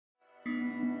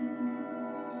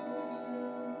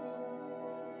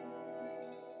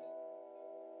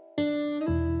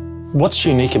What's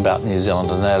unique about New Zealand,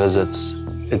 and that is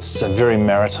it's very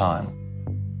maritime.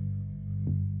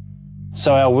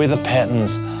 So our weather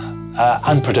patterns are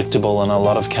unpredictable in a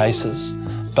lot of cases,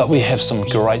 but we have some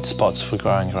great spots for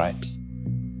growing grapes.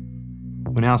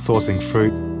 We're now sourcing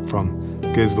fruit from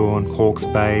Gisborne, Hawke's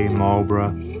Bay, Marlborough,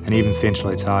 and even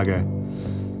Central Otago.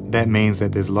 That means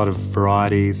that there's a lot of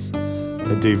varieties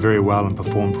that do very well and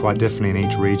perform quite differently in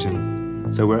each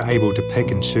region. So we're able to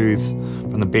pick and choose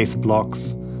from the best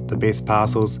blocks, the best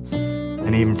parcels,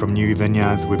 and even from new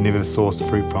vineyards we've never sourced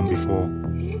fruit from before.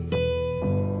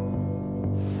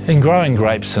 In growing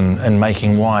grapes and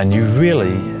making wine, you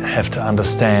really have to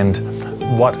understand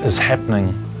what is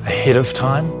happening ahead of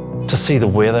time to see the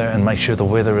weather and make sure the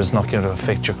weather is not going to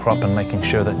affect your crop, and making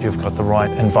sure that you've got the right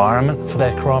environment for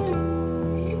that crop.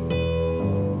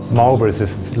 Marlborough is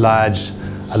this large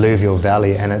alluvial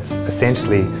valley, and it's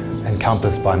essentially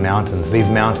encompassed by mountains. These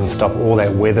mountains stop all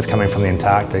that weather coming from the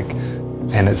Antarctic,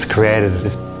 and it's created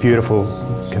this beautiful,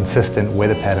 consistent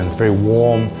weather patterns, very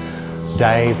warm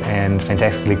days and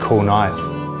fantastically cool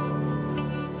nights.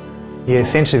 Yeah,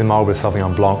 essentially the Marlborough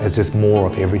Sauvignon Blanc is just more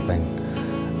of everything.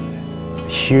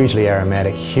 Hugely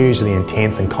aromatic, hugely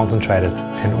intense and concentrated,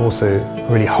 and also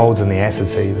really holds in the acid,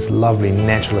 so this lovely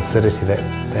natural acidity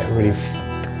that really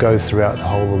goes throughout the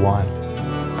whole of the wine.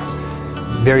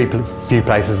 Very few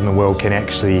places in the world can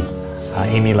actually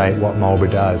emulate what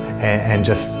Marlborough does, and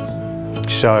just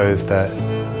shows the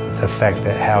fact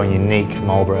that how unique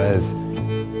Marlborough is.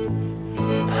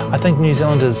 I think New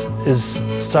Zealand is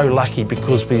so lucky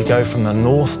because we go from the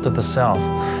north to the south,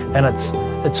 and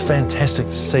it's fantastic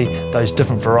to see those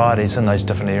different varieties in those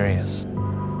different areas.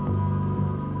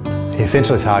 Yeah,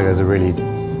 Central Otago is a really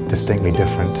distinctly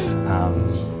different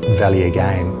valley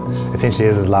again. Essentially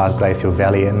it is a large glacial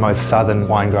valley and most southern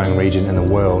wine growing region in the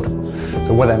world.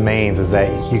 So what that means is that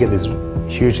you get these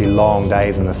hugely long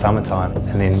days in the summertime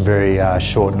and then very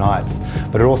short nights.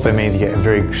 But it also means you get a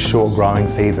very short growing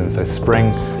season. So spring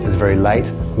is very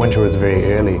late, winter is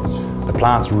very early. The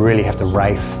plants really have to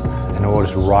race in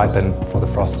order to ripen before the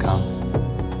frosts come.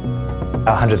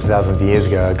 Hundreds of thousands of years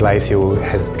ago, a glacier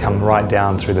has come right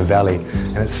down through the valley,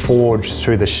 and it's forged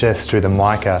through the schist, through the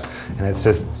mica, and it's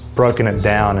just broken it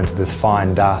down into this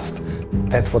fine dust.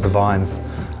 That's what the vines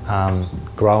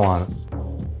grow on.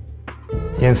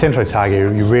 Yeah, in Central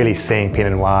Otago, you're really seeing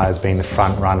Pinot Noir as being the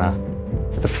front runner.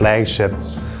 It's the flagship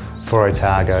for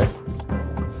Otago.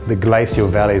 The glacial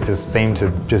valleys just seem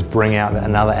to just bring out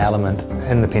another element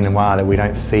in the Pinot Noir that we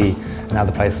don't see in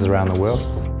other places around the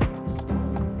world.